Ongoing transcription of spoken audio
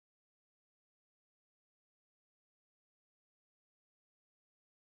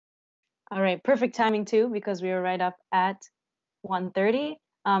All right, perfect timing too, because we were right up at 1:30.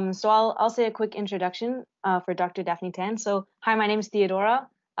 So I'll say a quick introduction for Dr. Daphne Tan. So hi, my name is Theodora.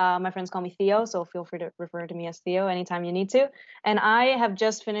 My friends call me Theo, so feel free to refer to me as Theo anytime you need to. And I have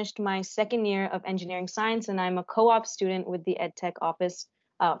just finished my second year of engineering science, and I'm a co-op student with the EdTech office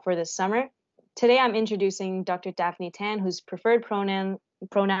for this summer. Today I'm introducing Dr. Daphne Tan, whose preferred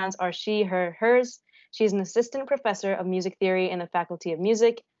pronouns are she, her, hers. She's an assistant professor of music theory in the Faculty of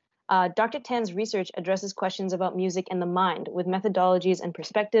Music. Dr. Tan's research addresses questions about music and the mind with methodologies and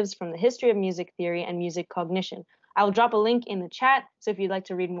perspectives from the history of music theory and music cognition. I will drop a link in the chat, so if you'd like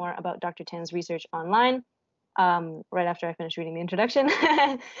to read more about Dr. Tan's research online, right after I finish reading the introduction.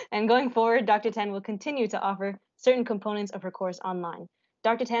 And going forward, Dr. Tan will continue to offer certain components of her course online.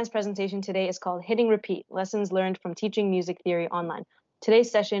 Dr. Tan's presentation today is called Hitting Repeat, Lessons Learned from Teaching Music Theory Online.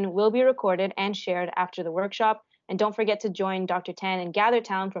 Today's session will be recorded and shared after the workshop. And don't forget to join Dr. Tan in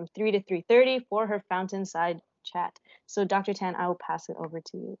Gathertown from 3 to 3:30 for her Fountainside chat. So Dr. Tan, I will pass it over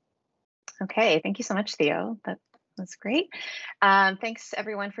to you. Okay, thank you so much, Theo. That's great. Thanks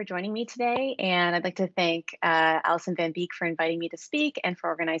everyone for joining me today. And I'd like to thank Alison Van Beek for inviting me to speak and for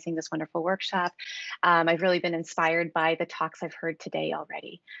organizing this wonderful workshop. I've really been inspired by the talks I've heard today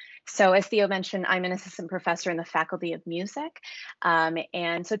already. So as Theo mentioned, I'm an assistant professor in the Faculty of Music.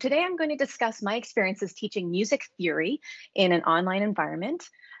 And so today I'm going to discuss my experiences teaching music theory in an online environment.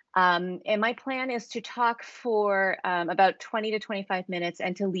 And my plan is to talk for about 20 to 25 minutes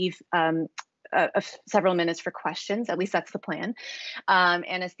and to leave several minutes for questions. At least that's the plan.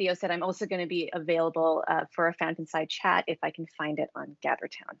 And as Theo said, I'm also going to be available for a Fountainside chat if I can find it on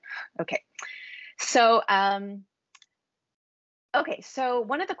Gathertown. Okay, so so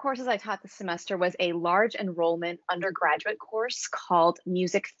one of the courses I taught this semester was a large enrollment undergraduate course called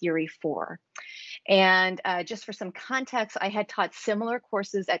Music Theory 4. And just for some context, I had taught similar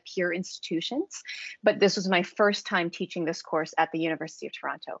courses at peer institutions, but this was my first time teaching this course at the University of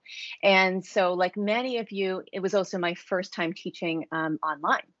Toronto. And so like many of you, it was also my first time teaching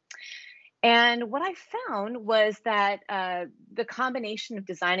online. And what I found was that the combination of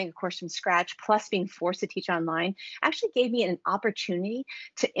designing a course from scratch plus being forced to teach online actually gave me an opportunity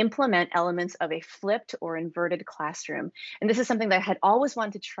to implement elements of a flipped or inverted classroom. And this is something that I had always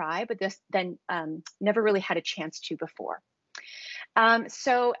wanted to try, but never really had a chance to before.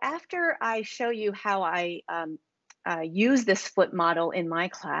 So after I show you how I use this flip model in my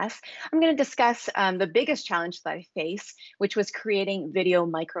class, I'm going to discuss the biggest challenge that I face, which was creating video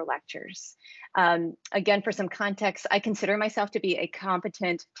micro lectures. Again, for some context, I consider myself to be a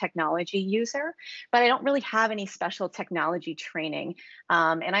competent technology user, but I don't really have any special technology training.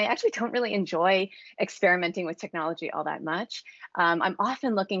 And I actually don't really enjoy experimenting with technology all that much. I'm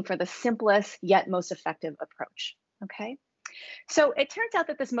often looking for the simplest yet most effective approach, okay? So it turns out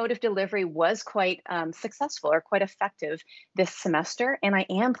that this mode of delivery was quite successful or quite effective this semester, and I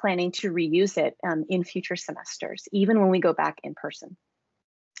am planning to reuse it in future semesters, even when we go back in person.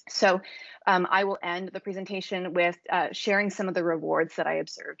 So I will end the presentation with sharing some of the rewards that I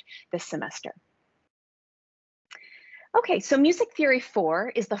observed this semester. Okay, so Music Theory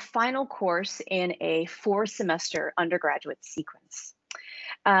 4 is the final course in a 4-semester undergraduate sequence.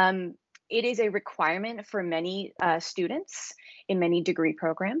 It is a requirement for many students in many degree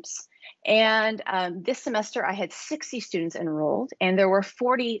programs. And this semester, I had 60 students enrolled, and there were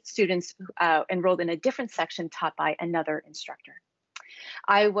 40 students enrolled in a different section taught by another instructor.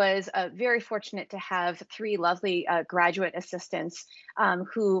 I was very fortunate to have 3 lovely graduate assistants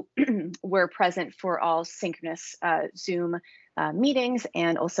who were present for all synchronous Zoom meetings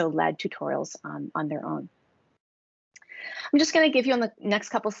and also led tutorials on their own. I'm just going to give you on the next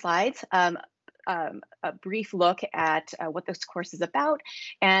couple slides a brief look at what this course is about,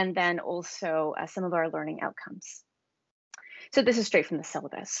 and then also some of our learning outcomes. So this is straight from the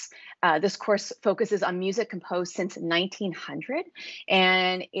syllabus. This course focuses on music composed since 1900,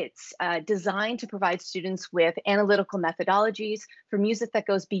 and it's designed to provide students with analytical methodologies for music that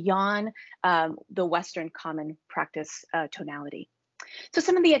goes beyond the Western common practice tonality. So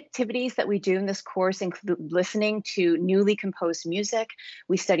some of the activities that we do in this course include listening to newly composed music.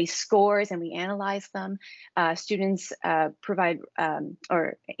 We study scores and we analyze them. Students provide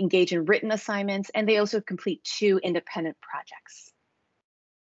or engage in written assignments, and they also complete 2 independent projects.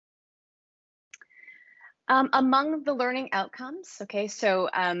 Among the learning outcomes, okay, so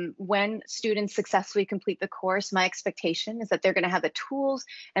when students successfully complete the course, my expectation is that they're going to have the tools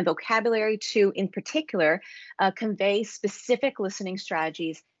and vocabulary to, in particular, convey specific listening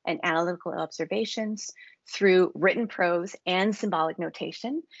strategies and analytical observations through written prose and symbolic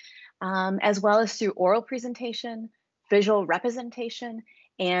notation, as well as through oral presentation, visual representation,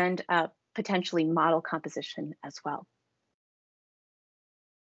 and potentially model composition as well.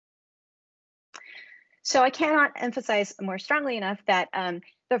 So I cannot emphasize more strongly enough that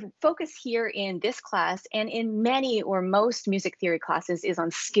the focus here in this class and in many or most music theory classes is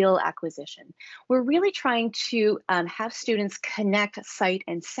on skill acquisition. We're really trying to have students connect sight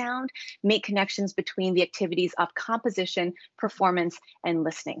and sound, make connections between the activities of composition, performance, and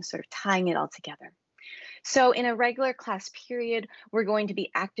listening, sort of tying it all together. So in a regular class period, we're going to be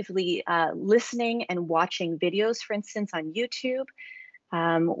actively listening and watching videos, for instance, on YouTube.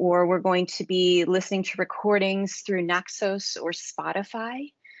 Or we're going to be listening to recordings through Naxos or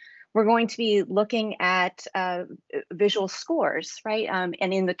Spotify. We're going to be looking at visual scores, right?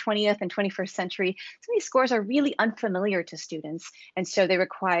 And in the 20th and 21st century, some of these scores are really unfamiliar to students, and so they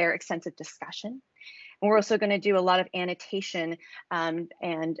require extensive discussion. And we're also going to do a lot of annotation and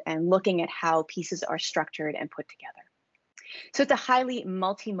looking at how pieces are structured and put together. So it's a highly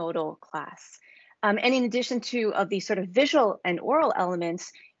multimodal class. And in addition to these sort of visual and oral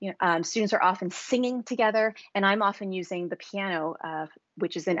elements, students are often singing together, and I'm often using the piano,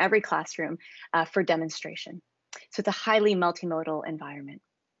 which is in every classroom, for demonstration. So it's a highly multimodal environment.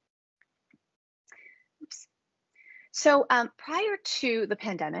 Oops. So prior to the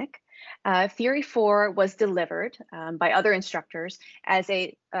pandemic, Theory 4 was delivered by other instructors as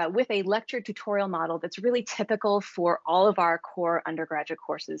with a lecture tutorial model that's really typical for all of our core undergraduate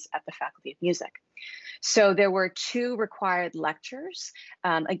courses at the Faculty of Music. So there were 2 required lectures,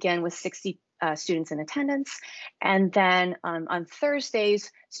 again with 60 students in attendance. And then on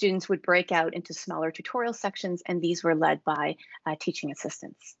Thursdays, students would break out into smaller tutorial sections, and these were led by teaching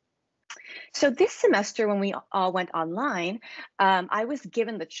assistants. So this semester, when we all went online, I was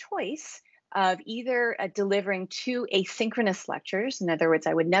given the choice of either delivering 2 asynchronous lectures. In other words,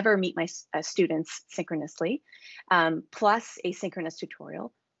 I would never meet my students synchronously, plus a synchronous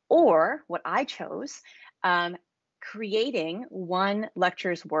tutorial, or what I chose, creating 1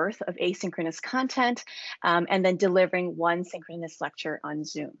 lecture's worth of asynchronous content, and then delivering 1 synchronous lecture on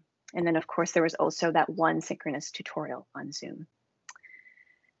Zoom. And then, of course, there was also that 1 synchronous tutorial on Zoom.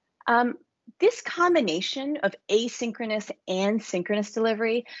 This combination of asynchronous and synchronous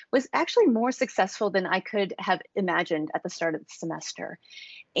delivery was actually more successful than I could have imagined at the start of the semester.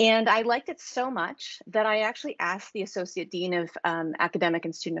 And I liked it so much that I actually asked the Associate Dean of Academic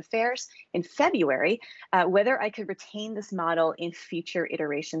and Student Affairs in February whether I could retain this model in future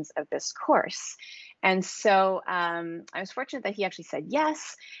iterations of this course. And so I was fortunate that he actually said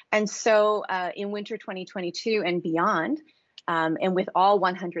yes. And so in winter 2022 and beyond, and with all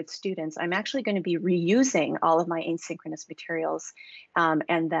 100 students, I'm actually going to be reusing all of my asynchronous materials,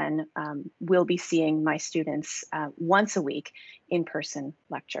 and then we'll be seeing my students once a week in person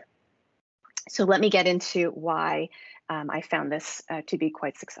lecture. So let me get into why I found this to be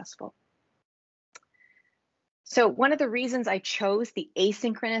quite successful. So one of the reasons I chose the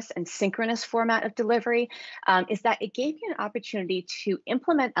asynchronous and synchronous format of delivery is that it gave me an opportunity to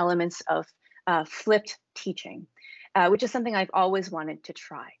implement elements of flipped teaching. Which is something I've always wanted to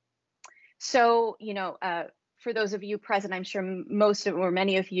try. So, for those of you present, I'm sure most of, or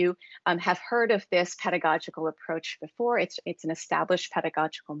many of you have heard of this pedagogical approach before. It's an established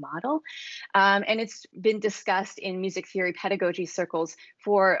pedagogical model, and it's been discussed in music theory pedagogy circles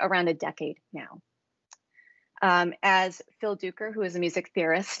for around a decade now. As Phil Duker, who is a music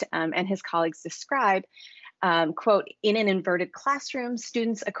theorist, and his colleagues describe, quote, in an inverted classroom,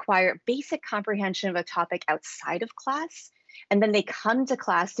 students acquire basic comprehension of a topic outside of class, and then they come to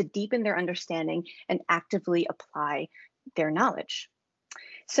class to deepen their understanding and actively apply their knowledge.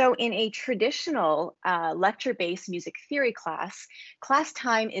 So in a traditional lecture-based music theory class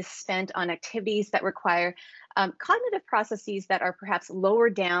time is spent on activities that require cognitive processes that are perhaps lower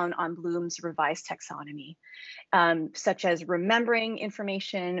down on Bloom's revised taxonomy, such as remembering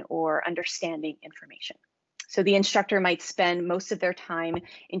information or understanding information. So the instructor might spend most of their time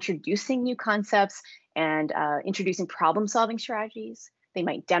introducing new concepts and introducing problem-solving strategies. They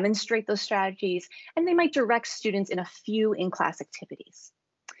might demonstrate those strategies, and they might direct students in a few in-class activities.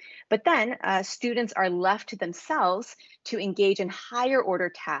 But then students are left to themselves to engage in higher order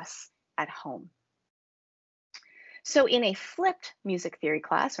tasks at home. So in a flipped music theory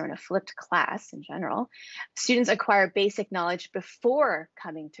class, or in a flipped class in general, students acquire basic knowledge before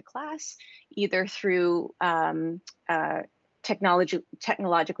coming to class, either through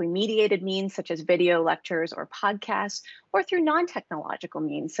technologically mediated means such as video lectures or podcasts, or through non-technological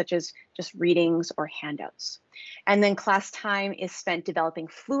means such as just readings or handouts. And then class time is spent developing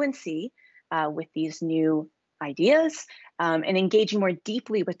fluency with these new ideas and engaging more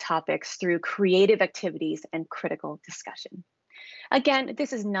deeply with topics through creative activities and critical discussion. Again,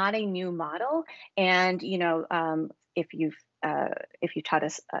 this is not a new model, and if you taught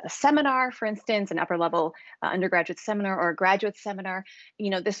a seminar, for instance, an upper level undergraduate seminar or a graduate seminar,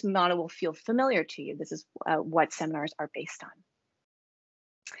 this model will feel familiar to you. This is what seminars are based on.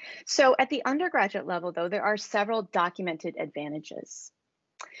 So at the undergraduate level, though, there are several documented advantages.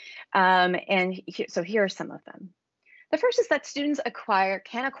 So here are some of them. The first is that students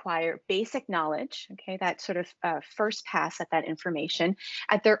can acquire basic knowledge, okay, that sort of first pass at that information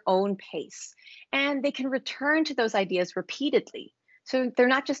at their own pace. And they can return to those ideas repeatedly. So they're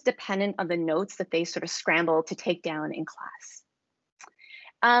not just dependent on the notes that they sort of scramble to take down in class.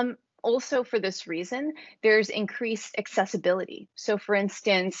 Also, for this reason, there's increased accessibility. So for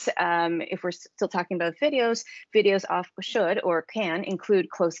instance, if we're still talking about videos should or can include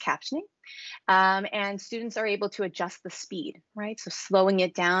closed captioning. And students are able to adjust the speed, right? So slowing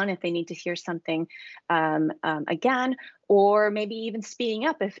it down if they need to hear something again, or maybe even speeding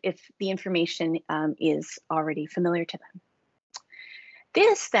up if the information is already familiar to them.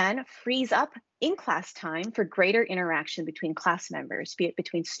 This then frees up in-class time for greater interaction between class members, be it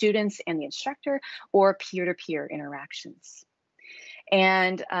between students and the instructor or peer-to-peer interactions.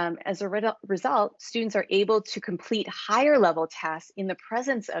 And as a result, students are able to complete higher level tasks in the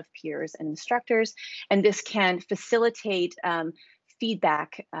presence of peers and instructors, and this can facilitate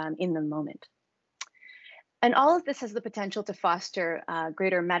feedback in the moment. And all of this has the potential to foster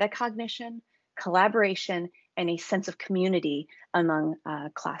greater metacognition, collaboration, and a sense of community among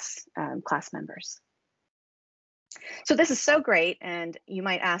class members. So this is so great, and you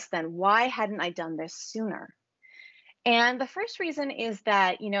might ask then, why hadn't I done this sooner? And the first reason is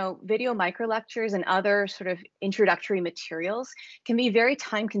that, video microlectures and other sort of introductory materials can be very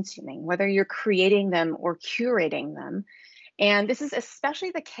time consuming, whether you're creating them or curating them. And this is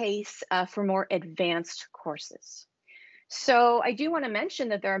especially the case for more advanced courses. So I do want to mention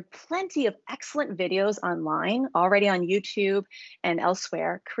that there are plenty of excellent videos online already on YouTube and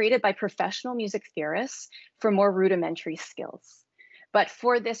elsewhere created by professional music theorists for more rudimentary skills. But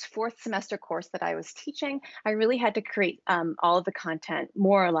for this fourth semester course that I was teaching, I really had to create all of the content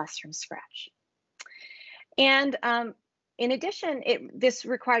more or less from scratch. And in addition, this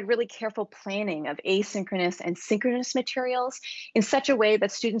required really careful planning of asynchronous and synchronous materials in such a way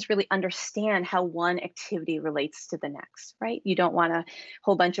that students really understand how one activity relates to the next, right? You don't want a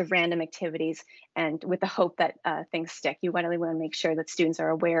whole bunch of random activities and with the hope that things stick. You really want to make sure that students are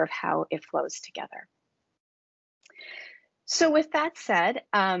aware of how it flows together. So with that said,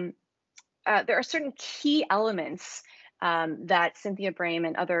 there are certain key elements that Cynthia Brame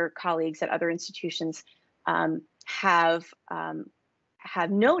and other colleagues at other institutions have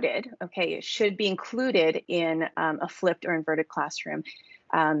noted, okay, should be included in a flipped or inverted classroom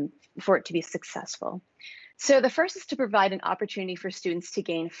for it to be successful. So the first is to provide an opportunity for students to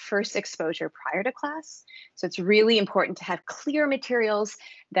gain first exposure prior to class. So it's really important to have clear materials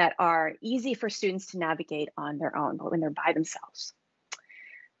that are easy for students to navigate on their own when they're by themselves.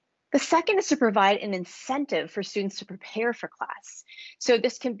 The second is to provide an incentive for students to prepare for class. So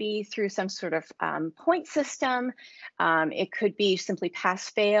this can be through some sort of point system. It could be simply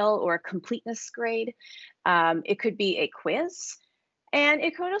pass-fail or a completeness grade. It could be a quiz. And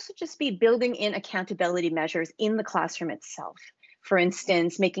it could also just be building in accountability measures in the classroom itself. For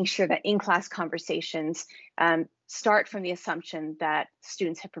instance, making sure that in-class conversations start from the assumption that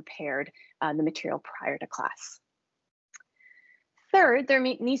students have prepared the material prior to class. Third, there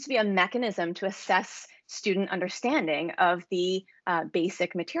needs to be a mechanism to assess student understanding of the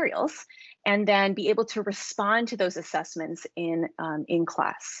basic materials and then be able to respond to those assessments in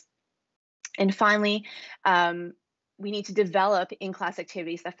class. And finally, we need to develop in-class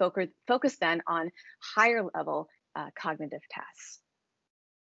activities that focus then on higher level cognitive tasks.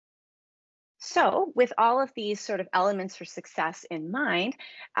 So with all of these sort of elements for success in mind,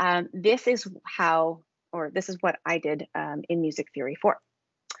 this is what I did in Music Theory 4.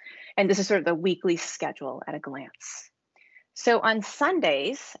 And this is sort of the weekly schedule at a glance. So on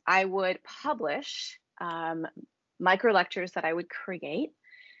Sundays, I would publish micro lectures that I would create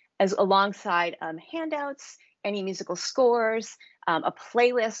alongside handouts, any musical scores, a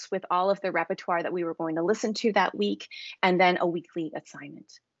playlist with all of the repertoire that we were going to listen to that week, and then a weekly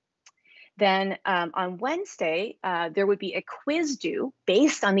assignment. Then on Wednesday, there would be a quiz due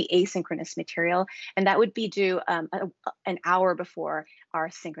based on the asynchronous material, and that would be due an hour before our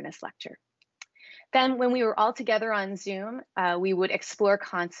synchronous lecture. Then when we were all together on Zoom, we would explore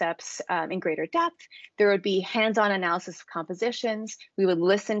concepts in greater depth. There would be hands-on analysis of compositions. We would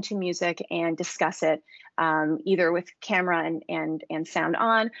listen to music and discuss it either with camera and sound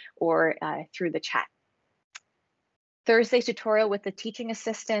on or through the chat. Thursday's tutorial with the teaching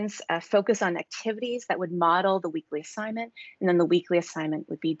assistants focus on activities that would model the weekly assignment, and then the weekly assignment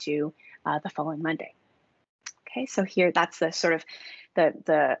would be due the following Monday. Okay, so here that's the sort of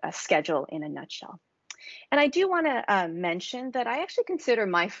the schedule in a nutshell. And I do want to mention that I actually consider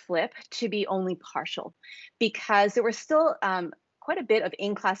my flip to be only partial, because there was still quite a bit of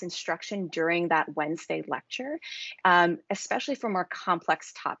in-class instruction during that Wednesday lecture, especially for more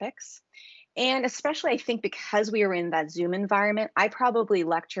complex topics. And especially, I think, because we were in that Zoom environment, I probably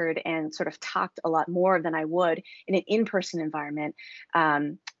lectured and sort of talked a lot more than I would in an in-person environment,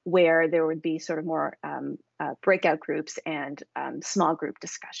 where there would be sort of more breakout groups and small group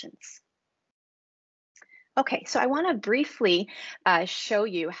discussions. Okay, so I want to briefly show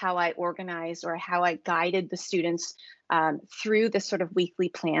you how I organized or how I guided the students through this sort of weekly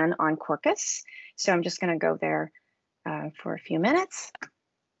plan on Quarkus. So I'm just going to go there for a few minutes.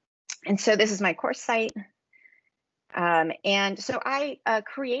 And so this is my course site. And so I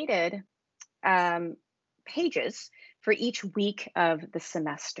created pages for each week of the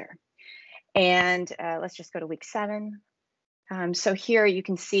semester. And let's just go to week 7. So here you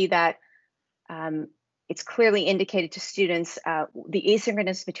can see that it's clearly indicated to students the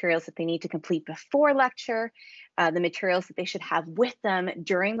asynchronous materials that they need to complete before lecture, the materials that they should have with them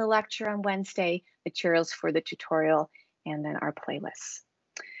during the lecture on Wednesday, materials for the tutorial, and then our playlists.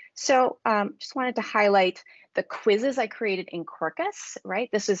 So just wanted to highlight the quizzes I created in Quarkus, right?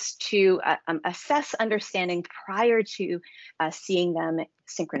 This is to assess understanding prior to seeing them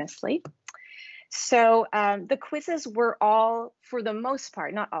synchronously. So the quizzes were all, for the most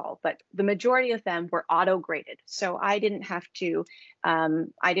part, not all, but the majority of them were auto-graded. So I didn't have to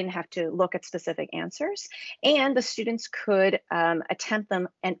look at specific answers, and the students could attempt them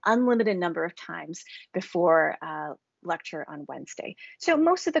an unlimited number of times before lecture on Wednesday. So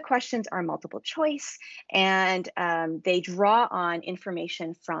most of the questions are multiple choice, and they draw on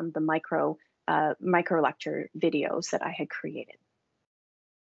information from the micro lecture videos that I had created.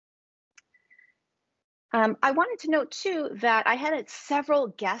 I wanted to note too that I had several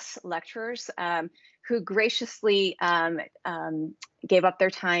guest lecturers who graciously gave up their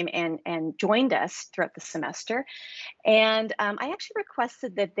time and joined us throughout the semester. And I actually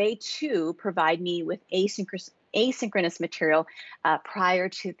requested that they too provide me with asynchronous material prior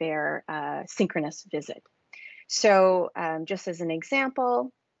to their synchronous visit. So just as an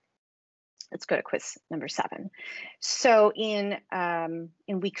example, let's go to quiz number 7. So in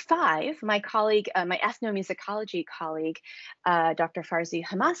week 5, my colleague, my ethnomusicology colleague, Dr. Farzi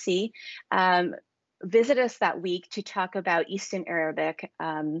Hamasi, visited us that week to talk about Eastern Arabic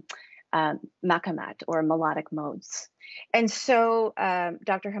makamat, or melodic modes. And so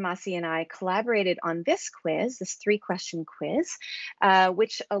Dr. Hamasi and I collaborated on this quiz, this 3-question quiz,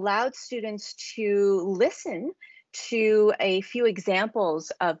 which allowed students to listen to a few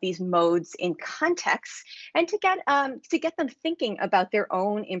examples of these modes in context, and to get them thinking about their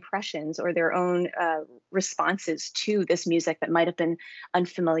own impressions or their own responses to this music that might have been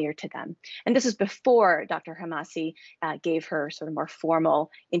unfamiliar to them. And this is before Dr. Hamasi gave her sort of more formal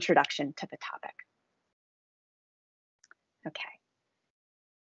introduction to the topic. Okay.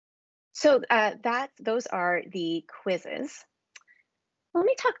 So those are the quizzes. Let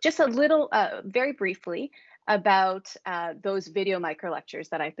me talk just a little, very briefly, about those video micro lectures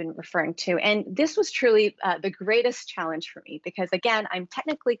that I've been referring to. And this was truly the greatest challenge for me, because again, I'm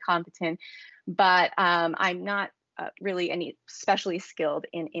technically competent, but I'm not really especially skilled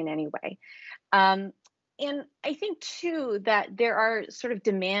in any way. And I think too that there are sort of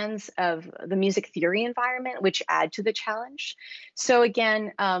demands of the music theory environment which add to the challenge. So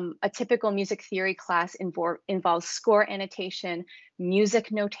again, a typical music theory class involves score annotation,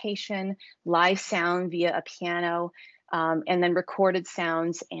 music notation, live sound via a piano, and then recorded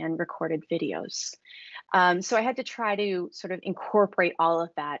sounds and recorded videos. So I had to try to sort of incorporate all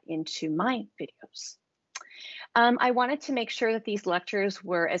of that into my videos. I wanted to make sure that these lectures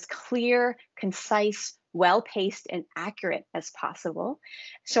were as clear, concise, well-paced, and accurate as possible.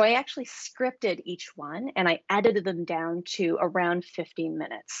 So I actually scripted each one, and I edited them down to around 15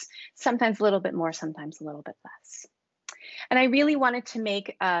 minutes, sometimes a little bit more, sometimes a little bit less. And I really wanted to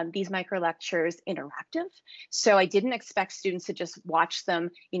make these micro lectures interactive. So I didn't expect students to just watch them,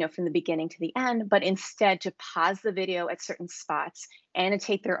 from the beginning to the end, but instead to pause the video at certain spots,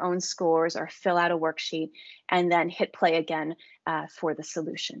 annotate their own scores or fill out a worksheet, and then hit play again for the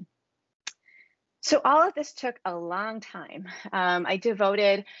solution. So all of this took a long time. I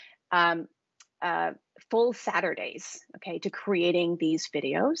devoted full Saturdays, to creating these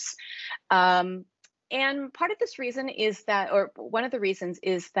videos. And part of this reason is that, or one of the reasons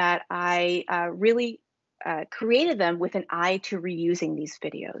is that I really created them with an eye to reusing these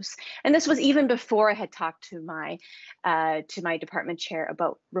videos. And this was even before I had talked to my department chair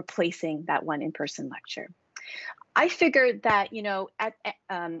about replacing that one in-person lecture. I figured that, you know, at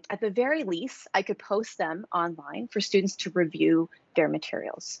the very least, I could post them online for students to review their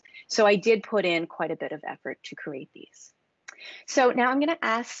materials. So I did put in quite a bit of effort to create these. So now I'm going to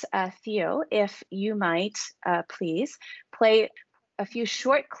ask Theo if you might please play a few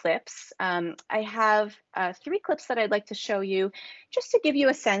short clips. I have 3 clips that I'd like to show you just to give you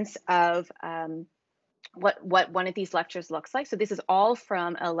a sense of what one of these lectures looks like. So this is all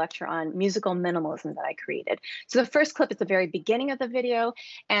from a lecture on musical minimalism that I created. So the first clip is the very beginning of the video,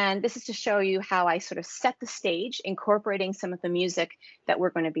 and this is to show you how I sort of set the stage, incorporating some of the music that we're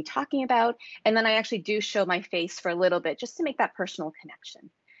going to be talking about. And then I actually do show my face for a little bit just to make that personal connection.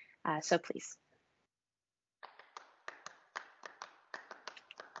 So please.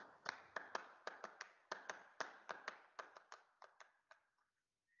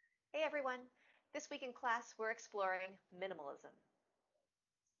 Hey everyone, this week in class we're exploring minimalism.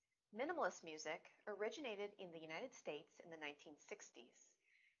 Minimalist music originated in the United States in the 1960s,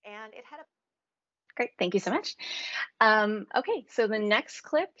 and it had a Great, thank you so much. Okay, so the next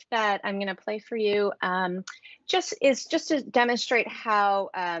clip that I'm going to play for you just to demonstrate how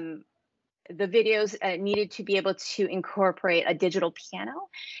the videos needed to be able to incorporate a digital piano,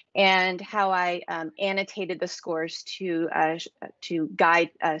 and how I annotated the scores to guide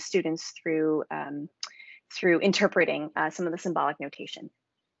students through interpreting some of the symbolic notation.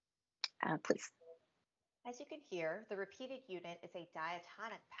 Please. As you can hear, the repeated unit is a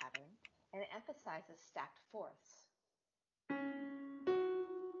diatonic pattern, and it emphasizes stacked fourths.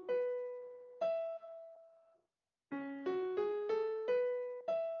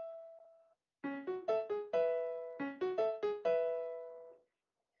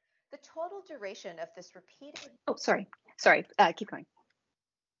 The total duration of this repeated Keep going.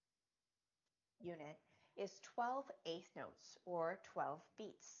 Unit is 12 eighth notes, or 12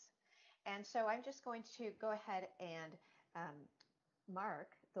 beats. And so I'm just going to go ahead and mark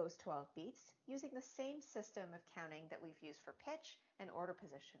those 12 beats using the same system of counting that we've used for pitch and order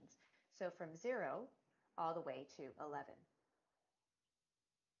positions. So from 0 all the way to 11.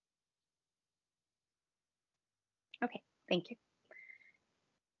 Okay, thank you.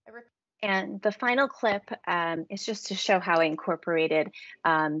 And the final clip is just to show how I incorporated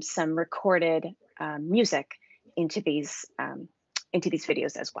some recorded music into these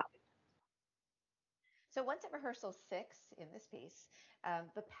videos as well. So once at rehearsal 6 in this piece,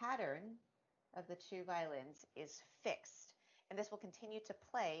 the pattern of the 2 violins is fixed, and this will continue to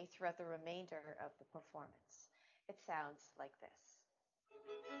play throughout the remainder of the performance. It sounds like this.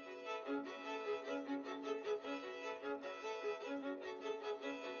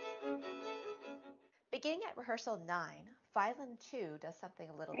 Beginning at rehearsal 9, violin 2 does something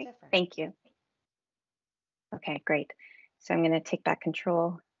a little different. Thank you. Okay, great. So I'm going to take back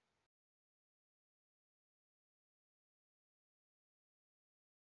control.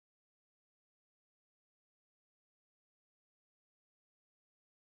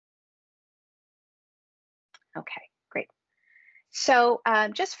 Okay, great. So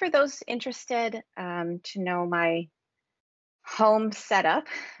just for those interested to know my home setup,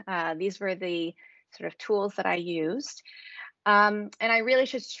 these were the sort of tools that I used. And I really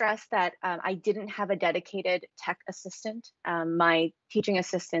should stress that I didn't have a dedicated tech assistant. My teaching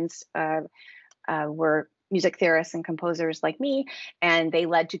assistants were music theorists and composers like me, and they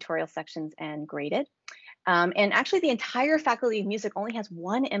led tutorial sections and graded. And actually, the entire Faculty of Music only has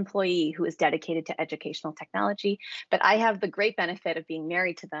 1 employee who is dedicated to educational technology, but I have the great benefit of being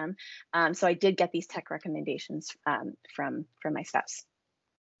married to them. So I did get these tech recommendations from my spouse.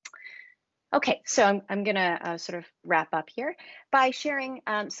 Okay, so I'm going to sort of wrap up here by sharing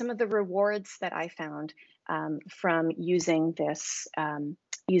some of the rewards that I found from using this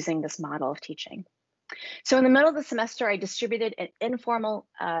model of teaching. So in the middle of the semester, I distributed an informal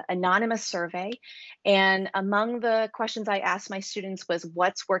anonymous survey, and among the questions I asked my students was,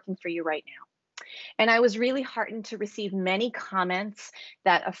 what's working for you right now? And I was really heartened to receive many comments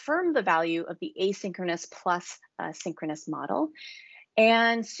that affirmed the value of the asynchronous plus synchronous model.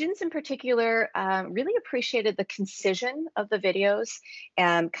 And students in particular really appreciated the concision of the videos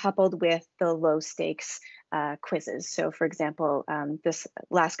coupled with the low stakes quizzes. So for example, this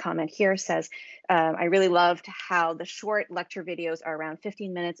last comment here says, I really loved how the short lecture videos are around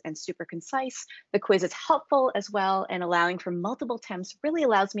 15 minutes and super concise. The quiz is helpful as well, and allowing for multiple attempts really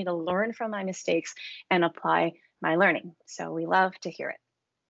allows me to learn from my mistakes and apply my learning. So we love to hear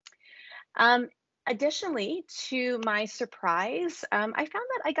it. Additionally, to my surprise, I found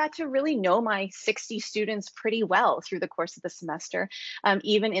that I got to really know my 60 students pretty well through the course of the semester,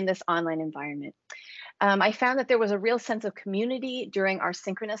 even in this online environment. I found that there was a real sense of community during our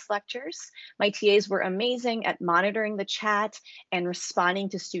synchronous lectures. My TAs were amazing at monitoring the chat and responding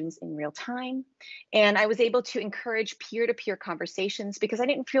to students in real time. And I was able to encourage peer-to-peer conversations because I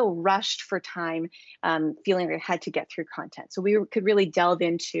didn't feel rushed for time, feeling like I had to get through content. So we could really delve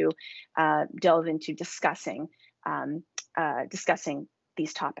into discussing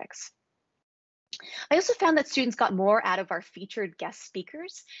these topics. I also found that students got more out of our featured guest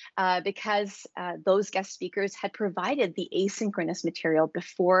speakers because those guest speakers had provided the asynchronous material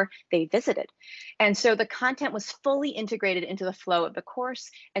before they visited. And so the content was fully integrated into the flow of the course,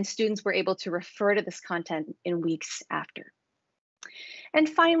 and students were able to refer to this content in weeks after. And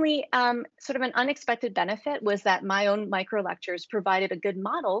finally, sort of an unexpected benefit was that my own micro lectures provided a good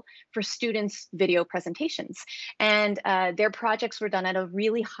model for students' video presentations, and their projects were done at a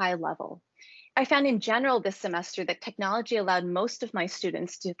really high level. I found in general this semester that technology allowed most of my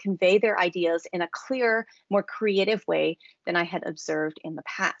students to convey their ideas in a clearer, more creative way than I had observed in the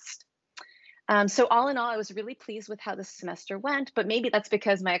past. So all in all, I was really pleased with how the semester went, but maybe that's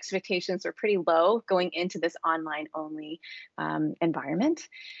because my expectations were pretty low going into this online only environment.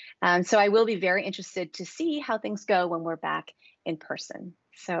 So I will be very interested to see how things go when we're back in person.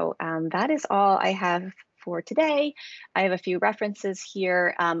 So that is all I have for today. I have a few references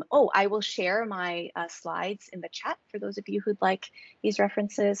here. I will share my slides in the chat for those of you who'd like these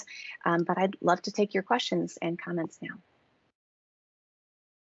references, but I'd love to take your questions and comments now.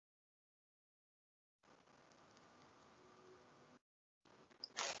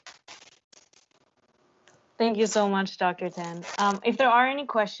 Thank you so much, Dr. Tan. If there are any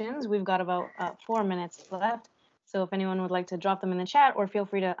questions, we've got about 4 minutes left. So if anyone would like to drop them in the chat, or feel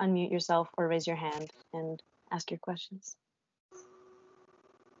free to unmute yourself or raise your hand and ask your questions.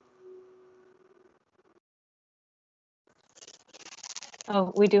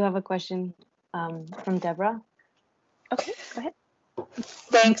 Oh, we do have a question from Deborah. Okay, go ahead.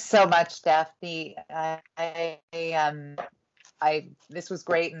 Thanks so much, Daphne. This was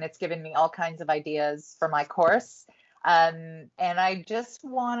great, and it's given me all kinds of ideas for my course. And I just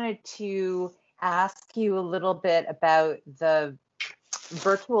wanted to ask you a little bit about the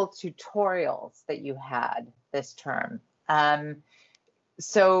virtual tutorials that you had this term.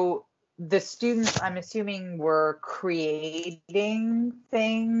 So the students, I'm assuming, were creating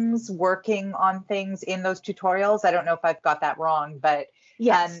things, working on things in those tutorials. I don't know if I've got that wrong, but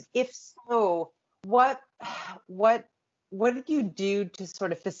yes. If so, what did you do to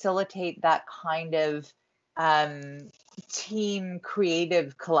sort of facilitate that kind of team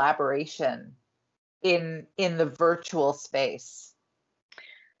creative collaboration in the virtual space?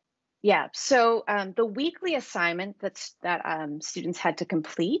 Yeah, so the weekly assignment that students had to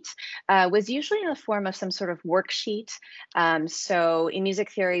complete was usually in the form of some sort of worksheet. So in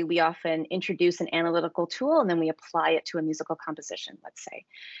music theory, we often introduce an analytical tool and then we apply it to a musical composition, let's say.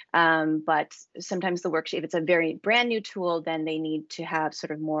 But sometimes the worksheet, if it's a very brand new tool, then they need to have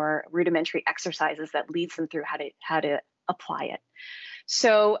sort of more rudimentary exercises that leads them through how to apply it.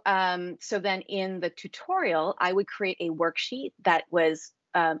 So, so then in the tutorial, I would create a worksheet that was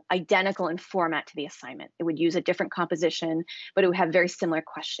identical in format to the assignment. It would use a different composition, but it would have very similar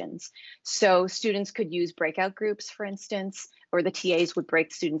questions. So students could use breakout groups, for instance, or the TAs would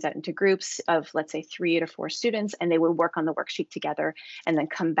break students out into groups of, let's say, 3 to 4 students, and they would work on the worksheet together and then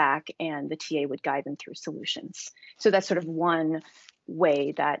come back and the TA would guide them through solutions. So that's sort of one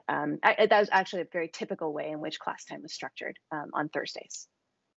way that, that was actually a very typical way in which class time was structured on Thursdays.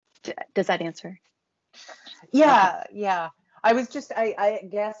 Does that answer? Yeah, okay. Yeah. I was just, I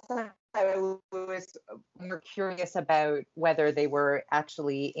guess I was more curious about whether they were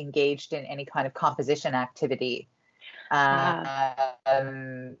actually engaged in any kind of composition activity,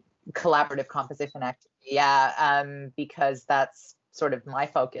 collaborative composition activity. Yeah, because that's sort of my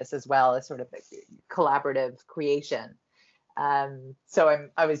focus as well, as sort of collaborative creation. So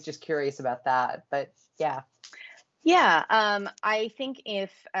I was just curious about that, but yeah. Yeah, I think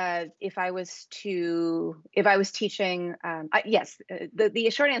if I was teaching, yes, the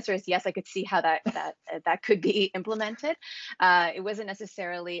short answer is yes. I could see how that could be implemented. It wasn't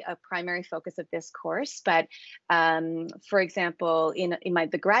necessarily a primary focus of this course, but for example, in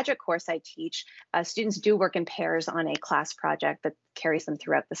the graduate course I teach, students do work in pairs on a class project that carries them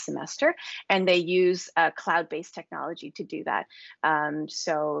throughout the semester, and they use cloud-based technology to do that.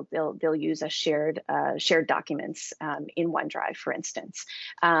 So they'll use a shared documents in OneDrive, for instance.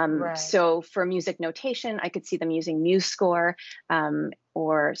 Right. So for music notation, I could see them using MuseScore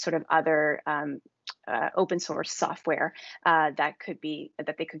or sort of other open source software that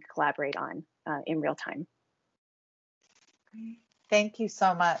they could collaborate on in real time. Thank you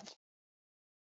so much.